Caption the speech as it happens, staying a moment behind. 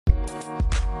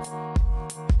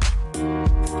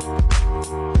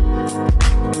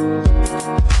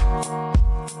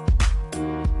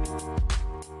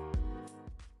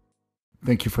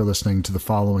Thank you for listening to the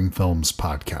Following Films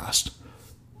podcast.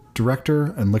 Director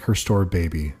and liquor store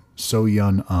baby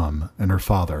So-Yun and her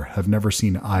father have never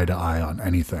seen eye to eye on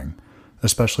anything,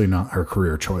 especially not her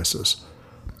career choices.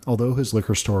 Although his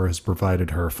liquor store has provided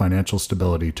her financial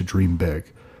stability to dream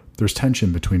big, there's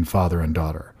tension between father and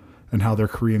daughter, and how their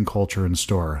Korean culture and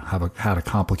store have had a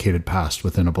complicated past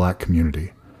within a black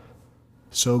community.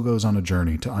 So goes on a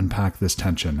journey to unpack this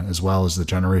tension as well as the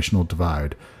generational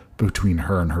divide between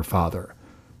her and her father.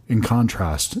 In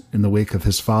contrast, in the wake of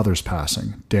his father's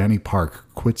passing, Danny Park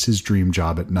quits his dream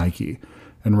job at Nike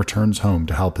and returns home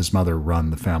to help his mother run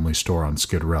the family store on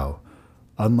Skid Row.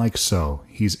 Unlike So,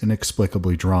 he's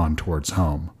inexplicably drawn towards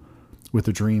home, with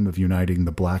a dream of uniting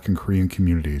the Black and Korean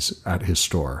communities at his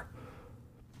store.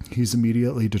 He's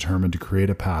immediately determined to create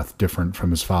a path different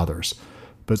from his father's,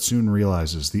 but soon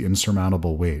realizes the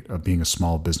insurmountable weight of being a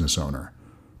small business owner.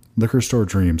 Liquor Store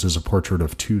Dreams is a portrait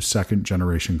of two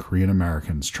second-generation Korean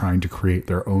Americans trying to create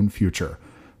their own future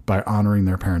by honoring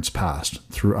their parents' past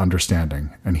through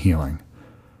understanding and healing.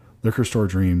 Liquor Store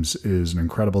Dreams is an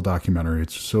incredible documentary.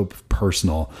 It's so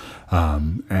personal,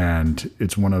 and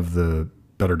it's one of the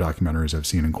better documentaries I've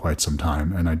seen in quite some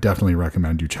time, and I definitely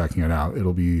recommend you checking it out.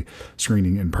 It'll be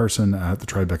screening in person at the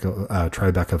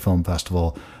Tribeca Film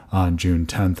Festival on June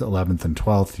 10th, 11th, and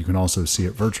 12th. You can also see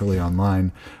it virtually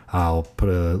online. I'll put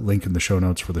a link in the show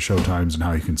notes for the show times and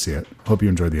how you can see it. Hope you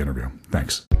enjoyed the interview.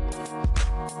 Thanks.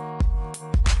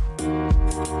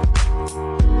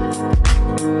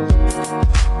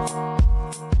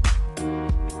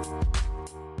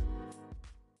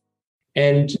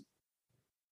 And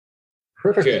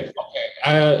Perfect. good.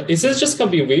 Okay. Is this just going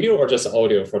to be video or just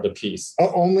audio for the piece?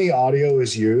 Only audio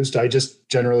is used. I just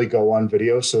generally go on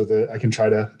video so that I can try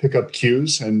to pick up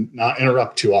cues and not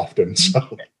interrupt too often.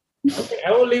 So, Okay, I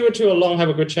will leave it to you alone. Have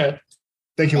a good chat.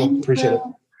 thank you. Appreciate it.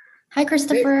 Hi,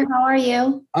 Christopher. How are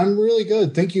you? I'm really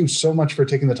good. Thank you so much for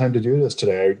taking the time to do this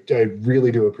today. I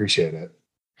really do appreciate it.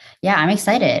 Yeah, I'm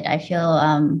excited. I feel,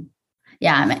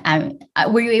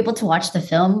 were you able to watch the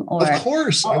film? Or? Of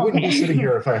course. I wouldn't be sitting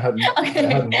here if I hadn't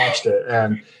watched it.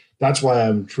 And that's why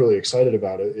I'm truly excited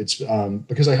about it. It's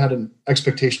because I had an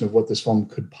expectation of what this film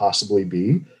could possibly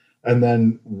be. And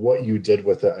then what you did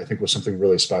with it, I think, was something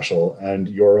really special, and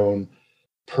your own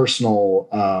personal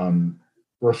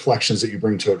reflections that you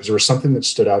bring to it. Because there was something that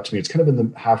stood out to me. It's kind of in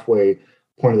the halfway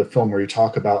point of the film where you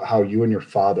talk about how you and your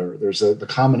father, there's the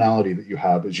commonality that you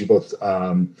have is you both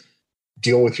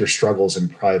deal with your struggles in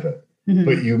private,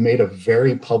 but you made a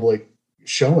very public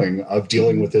showing of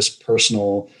dealing with this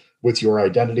personal, with your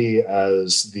identity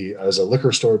as a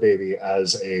liquor store baby,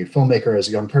 as a filmmaker, as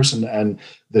a young person, and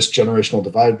this generational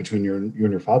divide between you and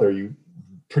your father. You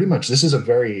pretty much, this is a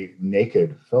very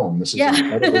naked film. This is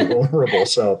incredibly vulnerable.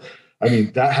 So, I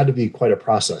mean, that had to be quite a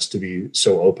process to be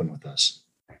so open with us.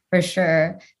 For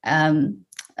sure. Oh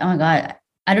my God.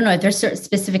 I don't know if there's certain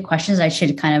specific questions I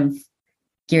should kind of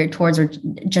gear towards or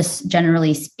just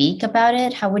generally speak about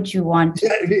it. How would you want to?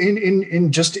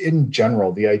 Yeah, in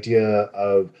general, the idea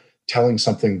of telling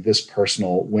something this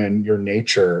personal when your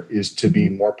nature is to be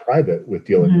more private with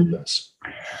dealing with this.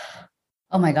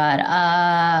 Oh my God.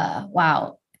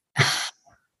 Wow.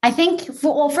 I think,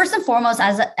 first and foremost,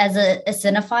 as a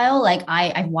cinephile, like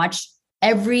I've watched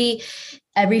every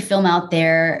film out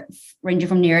there, ranging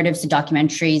from narratives to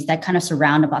documentaries that kind of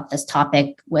surround about this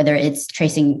topic, whether it's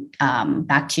tracing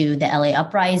back to the LA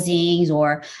uprisings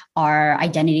or our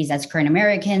identities as Korean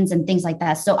Americans and things like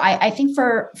that. So I think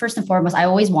first and foremost, I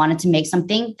always wanted to make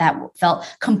something that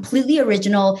felt completely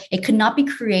original. It could not be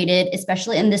created,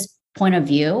 especially in this point of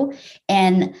view.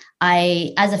 And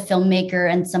I, as a filmmaker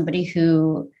and somebody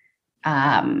who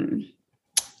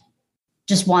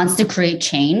just wants to create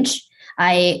change,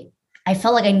 I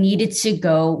felt like I needed to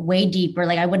go way deeper.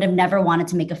 Like I would have never wanted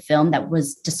to make a film that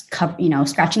was just,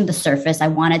 scratching the surface. I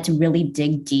wanted to really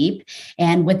dig deep.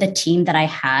 And with the team that I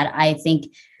had, I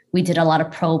think we did a lot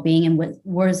of probing and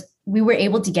we were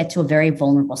able to get to a very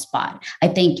vulnerable spot. I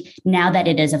think now that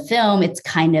it is a film, it's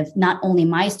kind of not only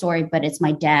my story, but it's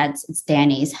my dad's, it's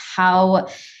Danny's. How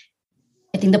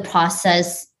I think the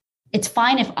process, it's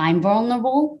fine if I'm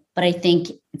vulnerable, but I think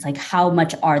it's like, how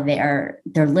much are their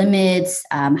limits?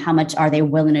 How much are they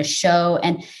willing to show?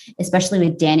 And especially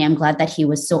with Danny, I'm glad that he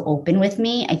was so open with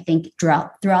me. I think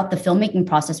throughout the filmmaking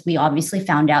process, we obviously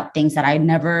found out things that I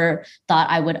never thought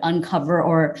I would uncover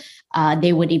or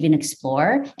they would even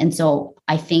explore. And so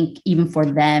I think even for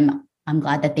them, I'm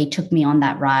glad that they took me on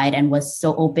that ride and was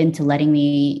so open to letting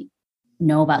me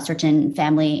know about certain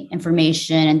family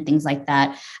information and things like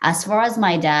that. As far as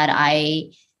my dad,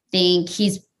 I think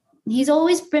he's he's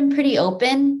always been pretty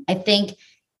open. I think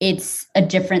it's a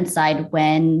different side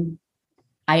when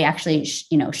I actually,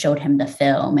 showed him the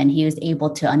film and he was able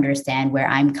to understand where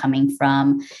I'm coming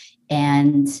from.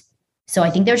 And so I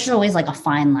think there's always like a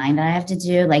fine line that I have to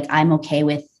do. Like I'm okay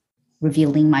with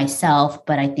revealing myself,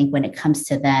 but I think when it comes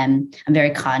to them, I'm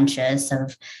very conscious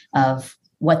of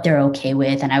what they're okay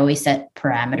with. And I always set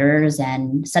parameters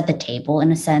and set the table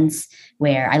in a sense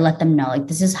where I let them know, like,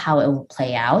 this is how it will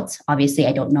play out. Obviously,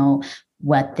 I don't know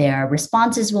what their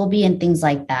responses will be and things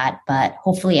like that. But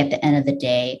hopefully at the end of the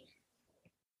day,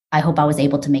 I hope I was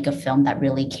able to make a film that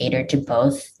really catered to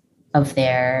both of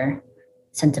their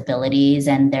sensibilities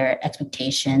and their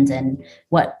expectations and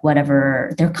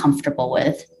whatever they're comfortable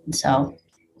with. So,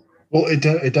 well, it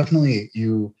definitely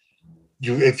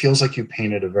it feels like you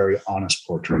painted a very honest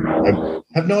portrait. I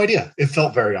have no idea. It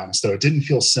felt very honest, though. It didn't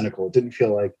feel cynical. It didn't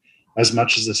feel like, as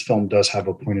much as this film does have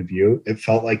a point of view, it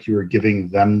felt like you were giving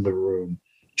them the room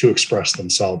to express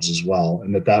themselves as well.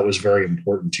 And that was very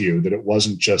important to you, that it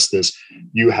wasn't just this,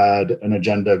 you had an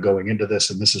agenda going into this,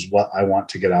 and this is what I want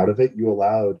to get out of it. You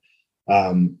allowed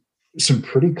some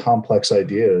pretty complex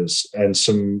ideas and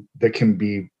some that can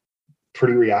be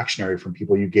pretty reactionary from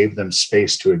people. You gave them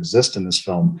space to exist in this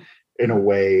film in a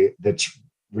way that's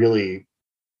really,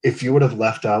 if you would have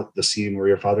left out the scene where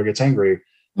your father gets angry,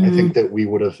 I think that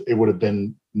it would have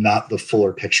been not the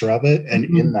fuller picture of it. And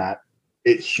in that,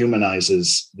 it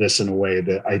humanizes this in a way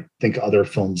that I think other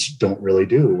films don't really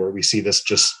do, where we see this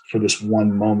just for this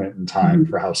one moment in time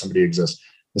for how somebody exists,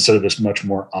 instead of this much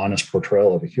more honest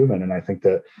portrayal of a human. And I think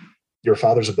that your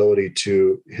father's ability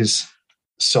to, his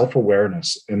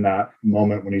self-awareness in that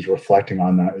moment when he's reflecting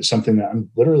on that, is something that I'm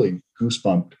literally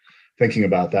goosebumped thinking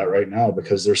about that right now,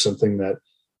 because there's something that,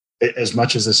 as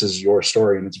much as this is your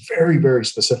story and it's very, very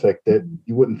specific, that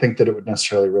you wouldn't think that it would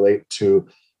necessarily relate to,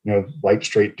 white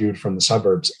straight dude from the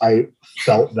suburbs. I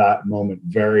felt that moment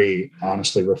very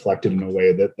honestly reflected in a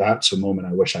way that's a moment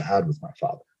I wish I had with my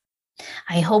father.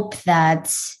 I hope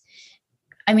that,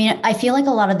 I feel like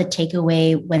a lot of the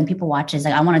takeaway when people watch is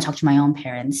like, I want to talk to my own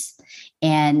parents.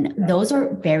 And those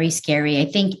are very scary. I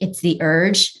think it's the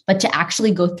urge, but to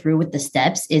actually go through with the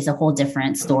steps is a whole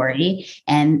different story.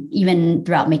 And even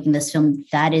throughout making this film,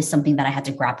 that is something that I had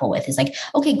to grapple with. Is like,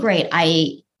 okay, great.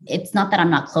 It's not that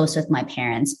I'm not close with my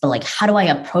parents, but like, how do I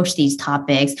approach these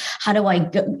topics? How do I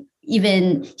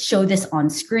even show this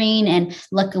on screen? And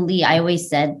luckily, I always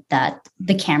said that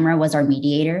the camera was our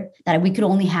mediator, that we could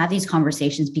only have these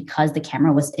conversations because the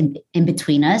camera was in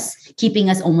between us, keeping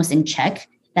us almost in check,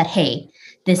 that, hey,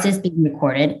 this is being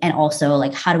recorded. And also,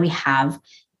 like, how do we have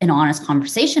an honest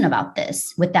conversation about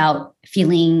this without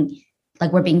feeling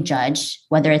like we're being judged,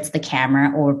 whether it's the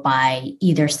camera or by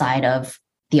either side of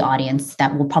the audience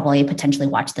that will probably potentially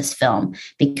watch this film?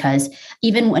 Because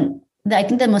even I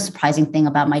think the most surprising thing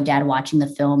about my dad watching the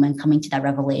film and coming to that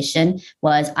revelation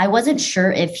was, I wasn't sure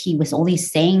if he was only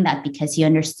saying that because he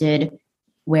understood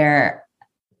where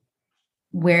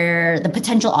the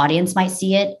potential audience might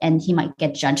see it and he might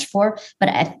get judged for. But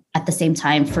at the same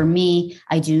time, for me,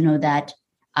 I do know that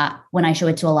when I show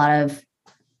it to a lot of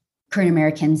Korean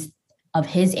Americans of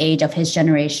his age, of his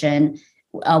generation,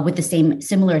 with the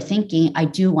similar thinking, I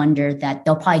do wonder that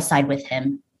they'll probably side with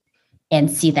him and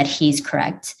see that he's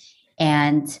correct.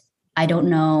 And I don't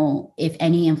know if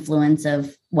any influence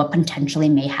of what potentially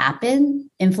may happen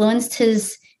influenced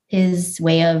his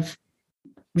way of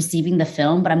receiving the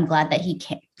film, but I'm glad that he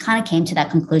kind of came to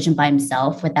that conclusion by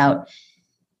himself without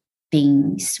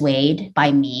being swayed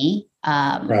by me.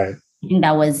 Right. I think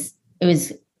it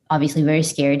was obviously very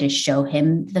scary to show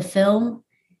him the film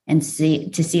and see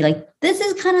like, this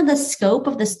is kind of the scope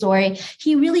of the story.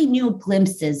 He really knew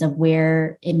glimpses of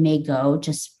where it may go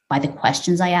just by the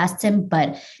questions I asked him.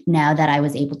 But now that I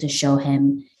was able to show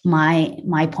him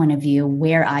my point of view,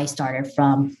 where I started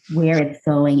from, where it's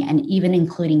going, and even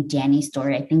including Danny's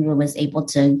story, I think I was able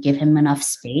to give him enough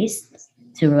space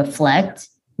to reflect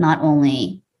not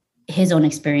only his own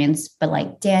experience, but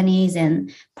like Danny's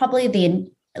and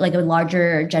probably like a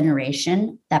larger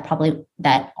generation that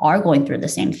are going through the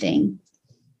same thing.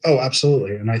 Oh,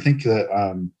 absolutely. And I think that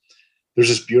there's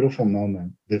this beautiful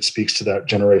moment that speaks to that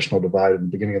generational divide in the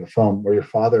beginning of the film, where your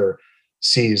father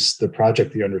sees the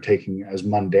project you're undertaking as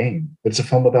mundane. It's a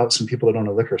film about some people that own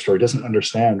a liquor store. He doesn't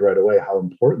understand right away how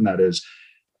important that is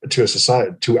to a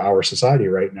society, to our society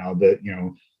right now. That,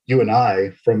 you and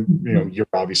I, from, you're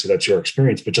obviously that's your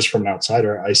experience, but just from an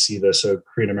outsider, I see this, a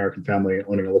Korean American family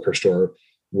owning a liquor store.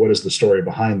 What is the story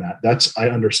behind that? I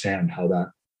understand how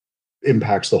that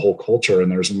impacts the whole culture,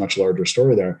 and there's a much larger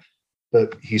story there.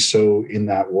 But he's so in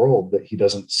that world that he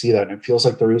doesn't see that. And it feels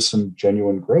like there is some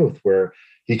genuine growth where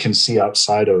he can see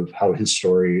outside of how his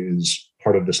story is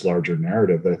part of this larger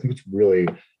narrative. That I think it's really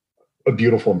a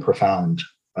beautiful and profound,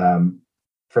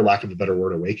 for lack of a better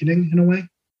word, awakening in a way.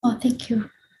 Oh, thank you.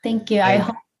 I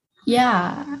hope.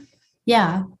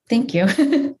 Yeah. Thank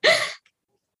you.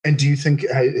 And do you think,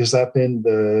 has that been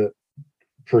the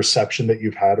perception that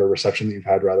you've had, or reception that you've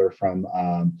had rather, from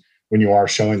when you are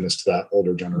showing this to that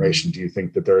older generation? Do you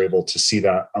think that they're able to see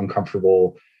that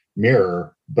uncomfortable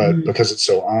mirror, but because it's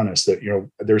so honest, that,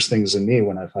 there's things in me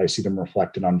when I see them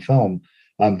reflected on film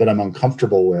that I'm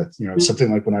uncomfortable with,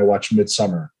 something like when I watch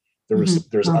Midsummer,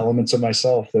 there's elements of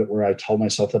myself where I tell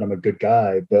myself that I'm a good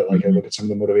guy, but like I look at some of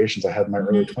the motivations I had in my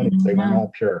early 20s, they weren't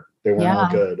all pure, they weren't all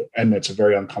good, and it's a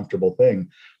very uncomfortable thing.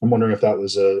 I'm wondering if that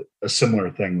was a similar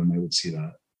thing when they would see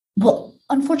that. Well,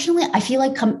 unfortunately, I feel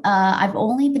like I've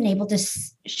only been able to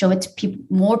show it to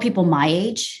more people my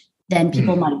age than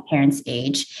people my parents'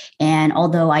 age. And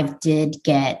although I did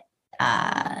get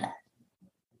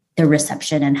the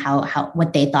reception and how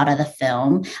what they thought of the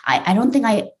film, I don't think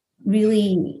I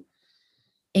really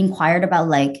inquired about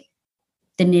like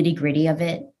the nitty-gritty of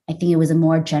it. I think it was a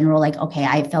more general, like, okay,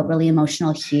 I felt really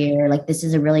emotional here. Like, this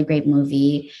is a really great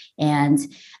movie. And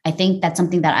I think that's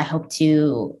something that I hope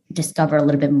to discover a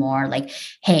little bit more. Like,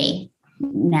 hey,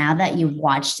 now that you've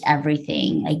watched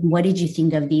everything, like, what did you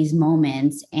think of these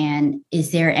moments? And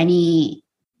is there any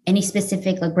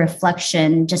specific like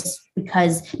reflection, just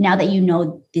because now that you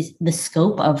know the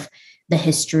scope of the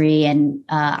history, and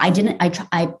I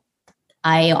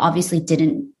obviously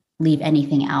didn't leave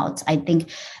anything out. I think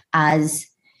as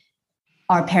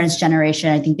our parents' generation,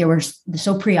 I think they were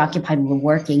so preoccupied with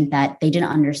working that they didn't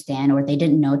understand, or they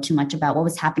didn't know too much about what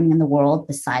was happening in the world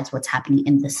besides what's happening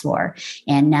in the store.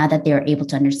 And now that they're able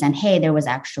to understand, hey, there was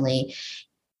actually,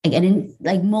 again,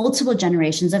 like multiple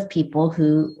generations of people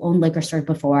who owned liquor stores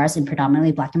before us in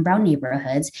predominantly Black and brown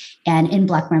neighborhoods. And in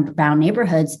Black and brown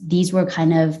neighborhoods, these were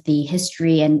kind of the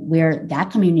history and where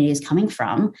that community is coming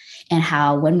from, and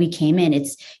how when we came in,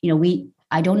 it's,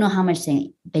 I don't know how much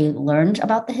they learned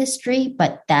about the history,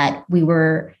 but that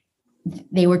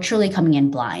they were truly coming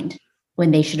in blind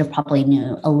when they should have probably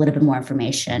knew a little bit more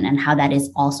information, and how that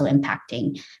is also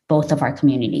impacting both of our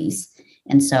communities.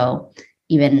 And so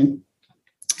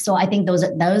I think those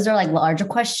are like larger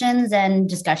questions and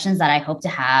discussions that I hope to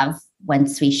have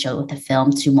once we show the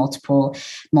film to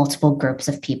multiple groups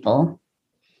of people.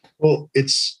 Well,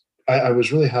 I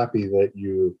was really happy that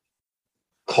you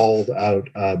called out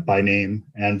by name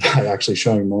and by actually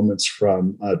showing moments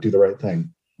from Do the Right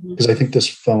Thing, because I think this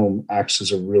film acts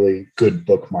as a really good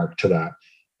bookmark to that,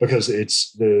 because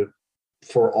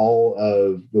for all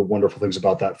of the wonderful things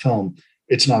about that film,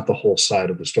 it's not the whole side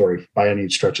of the story by any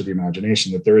stretch of the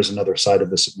imagination. That there is another side of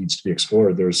this that needs to be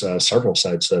explored. There's several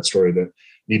sides to that story that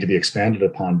need to be expanded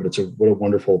upon, but what a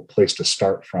wonderful place to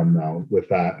start from now with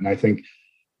that. And I think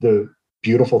the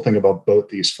beautiful thing about both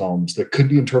these films that could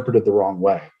be interpreted the wrong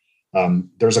way,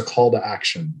 there's a call to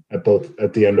action at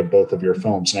the end of both of your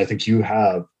films. And I think you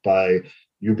have, by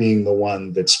you being the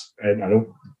one that's, and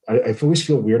I always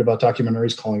feel weird about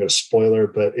documentaries calling it a spoiler,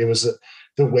 but it was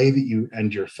the way that you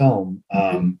end your film.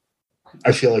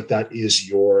 I feel like that is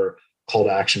your call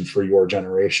to action for your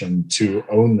generation to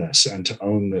own this and to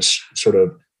own this sort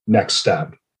of next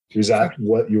step. Is that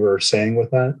what you were saying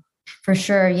with that? For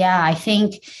sure. Yeah. I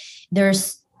think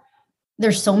there's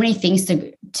so many things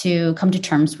to come to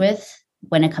terms with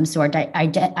when it comes to our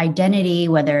identity,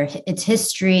 whether it's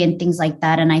history and things like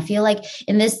that. And I feel like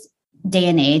in this day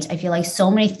and age, I feel like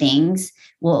so many things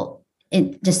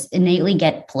it just innately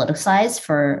get politicized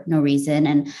for no reason.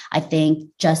 And I think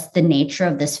just the nature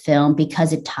of this film,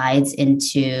 because it ties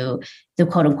into the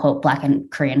quote unquote Black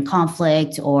and Korean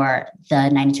conflict, or the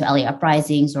 92 LA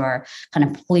uprisings, or kind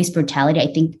of police brutality,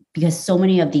 I think because so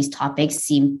many of these topics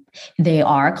they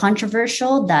are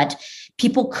controversial, that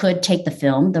people could take the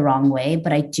film the wrong way.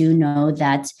 But I do know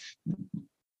that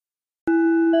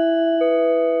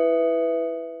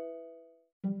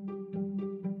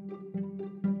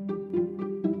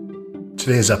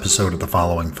Today's episode of the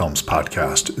Following Films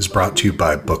podcast is brought to you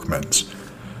by Bookman's.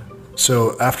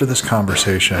 So after this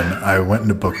conversation, I went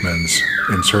into Bookman's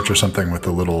in search of something with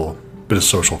a little bit of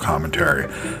social commentary.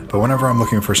 But whenever I'm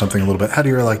looking for something a little bit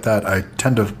headier like that, I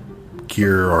tend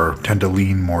to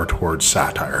lean more towards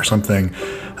satire, something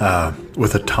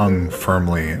with a tongue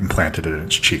firmly implanted in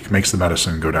its cheek. Makes the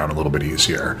medicine go down a little bit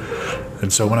easier.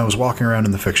 And so when I was walking around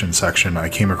in the fiction section, I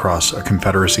came across A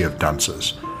Confederacy of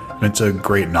Dunces. It's a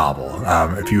great novel.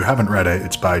 If you haven't read it,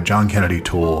 it's by John Kennedy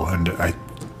Toole, and I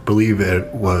believe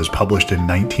it was published in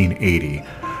 1980,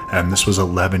 and this was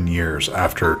 11 years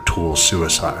after Toole's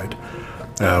suicide.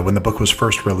 When the book was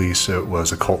first released, it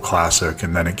was a cult classic,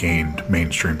 and then it gained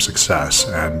mainstream success,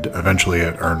 and eventually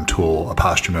it earned Toole a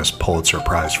posthumous Pulitzer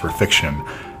Prize for fiction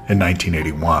in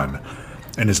 1981,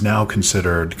 and is now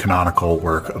considered canonical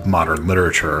work of modern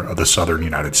literature of the southern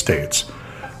United States.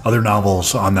 Other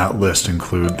novels on that list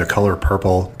include The Color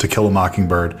Purple, To Kill a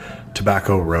Mockingbird,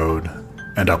 Tobacco Road,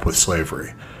 and Up with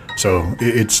Slavery. So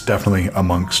it's definitely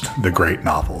amongst the great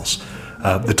novels.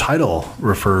 The title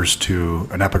refers to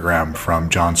an epigram from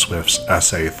John Swift's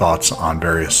essay Thoughts on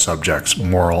Various Subjects,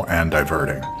 Moral and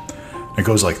Diverting. It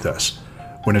goes like this: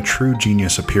 when a true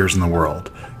genius appears in the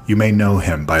world, you may know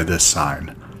him by this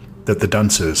sign, that the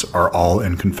dunces are all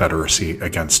in confederacy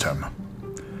against him.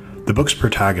 The book's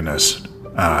protagonist,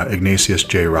 Ignatius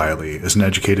J. Riley, is an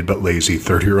educated but lazy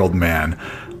 30-year-old man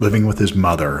living with his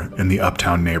mother in the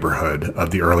uptown neighborhood of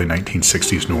the early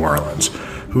 1960s New Orleans,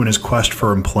 who in his quest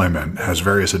for employment has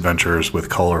various adventures with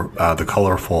the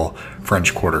colorful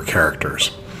French Quarter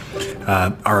characters.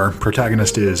 Our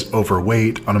protagonist is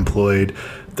overweight, unemployed,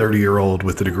 30-year-old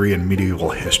with a degree in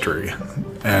medieval history.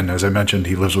 And as I mentioned,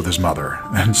 he lives with his mother.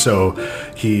 And so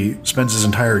he spends his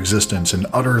entire existence in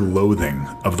utter loathing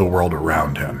of the world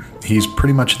around him. He's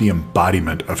pretty much the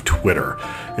embodiment of Twitter.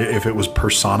 If it was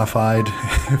personified,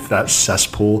 if that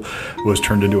cesspool was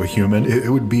turned into a human, it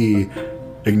would be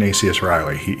Ignatius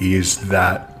Riley. He has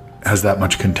that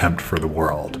much contempt for the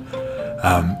world.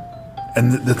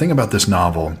 And the thing about this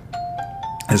novel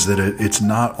is that it's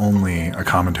not only a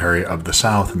commentary of the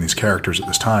South and these characters at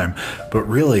this time, but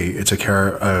really it's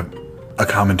a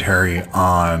commentary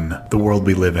on the world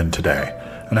we live in today.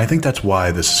 And I think that's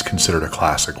why this is considered a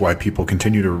classic, why people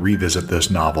continue to revisit this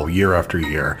novel year after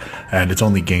year, and it's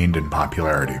only gained in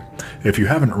popularity. If you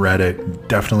haven't read it,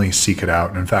 definitely seek it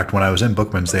out. And in fact, when I was in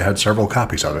Bookman's, they had several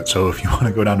copies of it. So if you want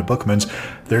to go down to Bookman's,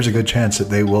 there's a good chance that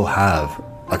they will have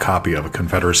a copy of A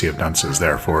Confederacy of Dunces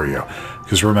there for you.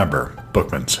 Because remember,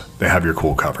 Bookman's, they have your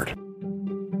cool covered.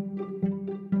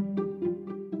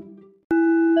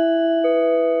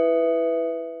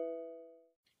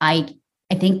 I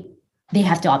think they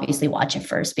have to obviously watch it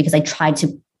first, because I tried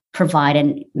to provide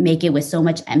and make it with so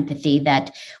much empathy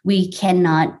that we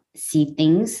cannot see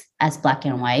things as black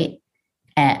and white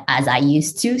as I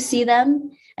used to see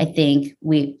them. I think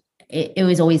it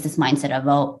was always this mindset of,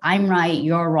 oh, I'm right,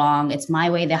 you're wrong. It's my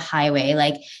way, the highway.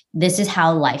 Like, this is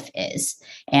how life is.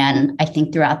 And I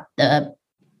think throughout the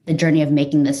journey of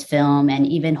making this film, and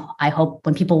even I hope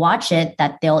when people watch it,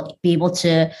 that they'll be able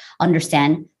to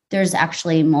understand there's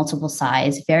actually multiple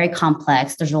sides, very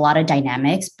complex. There's a lot of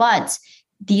dynamics, but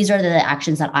these are the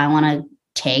actions that I want to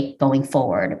take going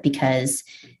forward, because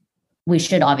we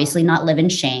should obviously not live in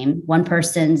shame. One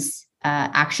person's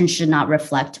action should not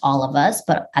reflect all of us,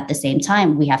 but at the same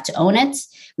time, we have to own it.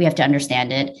 We have to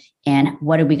understand it. And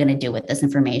what are we going to do with this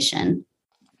information?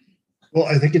 Well,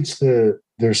 I think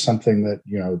there's something that,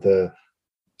 the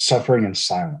suffering in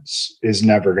silence is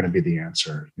never going to be the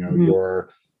answer. Mm-hmm.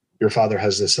 Your father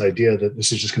has this idea that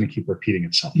this is just going to keep repeating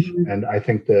itself. Mm-hmm. And I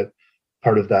think that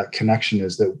part of that connection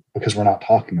is that because we're not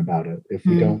talking about it, if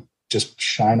we don't just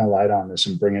shine a light on this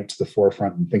and bring it to the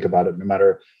forefront and think about it, no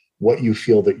matter what you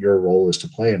feel that your role is to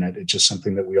play in it, it's just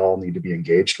something that we all need to be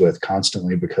engaged with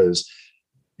constantly, because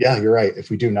yeah, you're right. If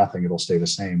we do nothing, it'll stay the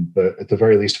same. But at the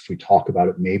very least, if we talk about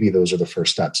it, maybe those are the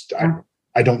first steps.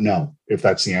 I don't know if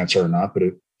that's the answer or not, but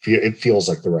it feels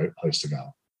like the right place to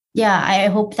go. Yeah, I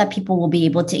hope that people will be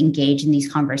able to engage in these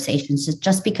conversations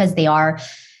just because they are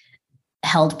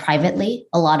held privately.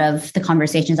 A lot of the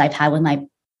conversations I've had with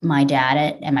my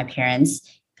dad and my parents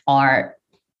are,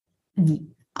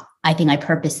 I think I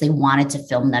purposely wanted to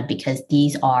film them because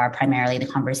these are primarily the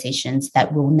conversations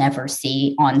that we'll never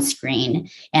see on screen.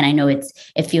 And I know it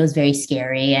feels very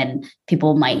scary, and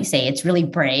people might say it's really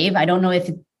brave. I don't know if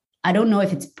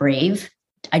it's brave.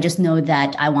 I just know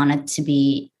that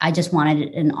I just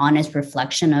wanted an honest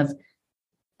reflection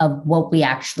of what we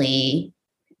actually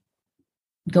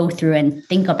go through and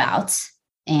think about.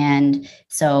 And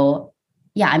so,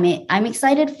 yeah, I'm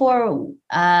excited for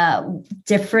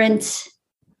different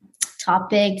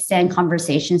topics and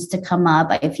conversations to come up.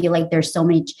 I feel like there's so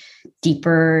many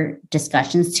deeper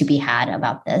discussions to be had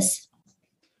about this.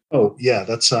 Oh, yeah,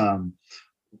 that's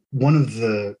one of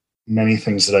the many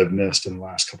things that I've missed in the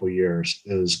last couple of years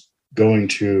is going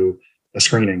to a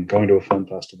screening, going to a film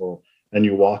festival, and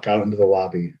you walk out into the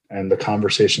lobby and the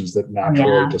conversations that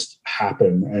naturally just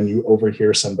happen, and you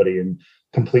overhear somebody, and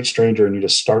complete stranger, and you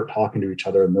just start talking to each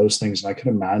other and those things. And I can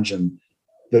imagine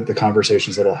that the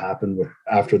conversations that'll happen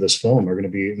after this film are going to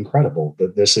be incredible,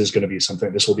 that this is going to be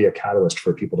something, this will be a catalyst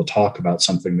for people to talk about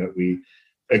something that we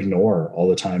ignore all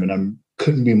the time. And I'm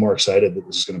couldn't be more excited that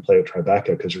this is going to play at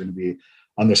Tribeca, because you're going to be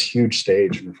on this huge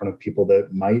stage in front of people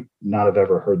that might not have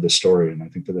ever heard this story. And I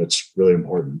think that that's really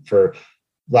important, for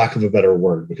lack of a better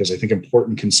word, because I think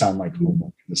important can sound like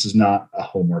homework. This is not a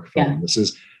homework film. Yeah. This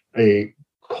is a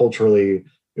culturally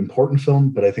important film,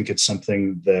 but I think it's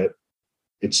something that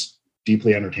it's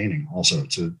deeply entertaining. Also,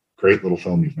 it's a great little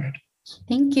film you've made.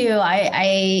 Thank you.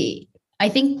 I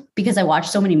think because I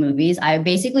watched so many movies, I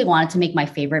basically wanted to make my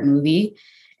favorite movie.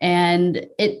 And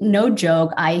no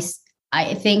joke, I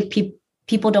think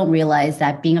people don't realize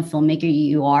that being a filmmaker,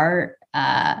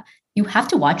 you have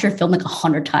to watch your film like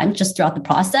 100 times just throughout the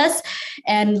process.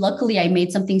 And luckily I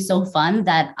made something so fun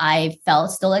that I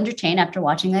felt still entertained after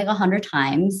watching like 100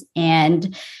 times.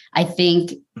 And I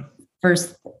think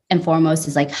first and foremost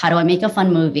is like, how do I make a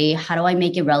fun movie? How do I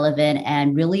make it relevant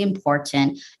and really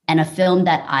important? And a film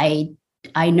that I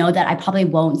know that I probably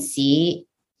won't see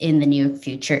in the near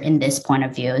future in this point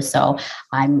of view. So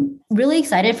I'm really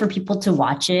excited for people to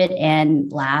watch it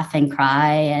and laugh and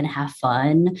cry and have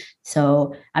fun.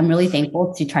 So I'm really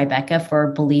thankful to Tribeca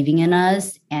for believing in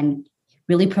us and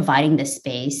really providing the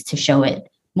space to show it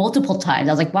multiple times.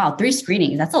 I was like, wow, 3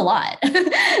 screenings, that's a lot.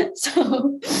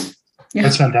 So yeah.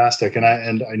 That's fantastic. And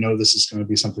I know this is going to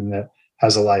be something that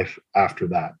has a life after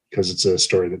that, because it's a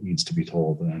story that needs to be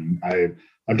told. And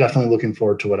I'm definitely looking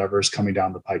forward to whatever's coming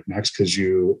down the pike next, because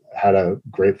you had a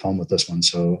great film with this one.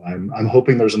 So I'm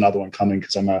hoping there's another one coming,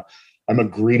 because I'm a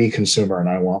greedy consumer and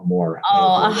I want more.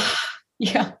 Oh,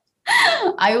 yeah.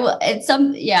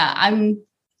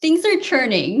 Things are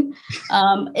churning.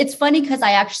 It's funny because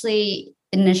I actually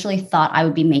initially thought I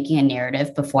would be making a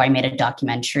narrative before I made a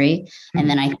documentary. Mm-hmm. And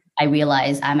then I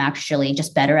realized I'm actually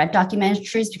just better at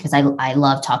documentaries because I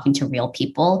love talking to real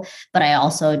people, but I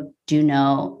also do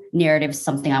know narrative is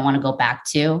something I want to go back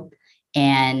to.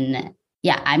 And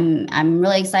yeah, I'm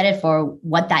really excited for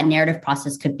what that narrative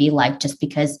process could be like, just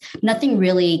because nothing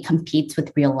really competes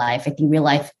with real life. I think real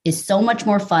life is so much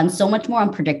more fun, so much more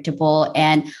unpredictable.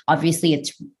 And obviously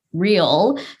it's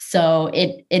real. So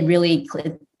it really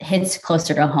hits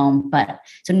closer to home. But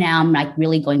so now I'm like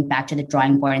really going back to the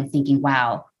drawing board and thinking,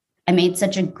 wow, I made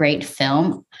such a great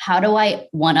film. How do I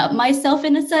one up myself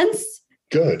in a sense?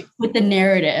 Good. With the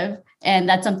narrative. And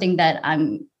that's something that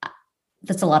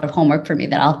that's a lot of homework for me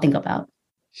that I'll think about.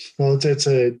 Well,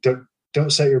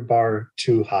 don't set your bar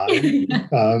too high.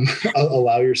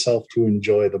 Allow yourself to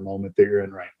enjoy the moment that you're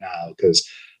in right now, because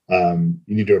you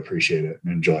need to appreciate it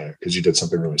and enjoy it, because you did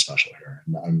something really special here.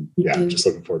 And I'm just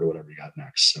looking forward to whatever you got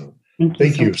next. So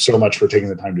thank you so much for taking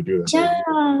the time to do this. Yeah.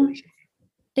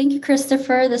 Thank you,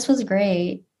 Christopher. This was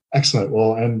great. Excellent.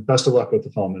 Well, and best of luck with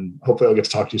the film, and hopefully I'll get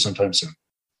to talk to you sometime soon.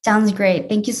 Sounds great.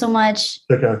 Thank you so much.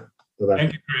 Take care. Bye-bye.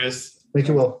 Thank you, Chris. Thank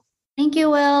you, Will. Thank you,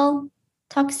 Will.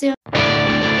 Talk soon.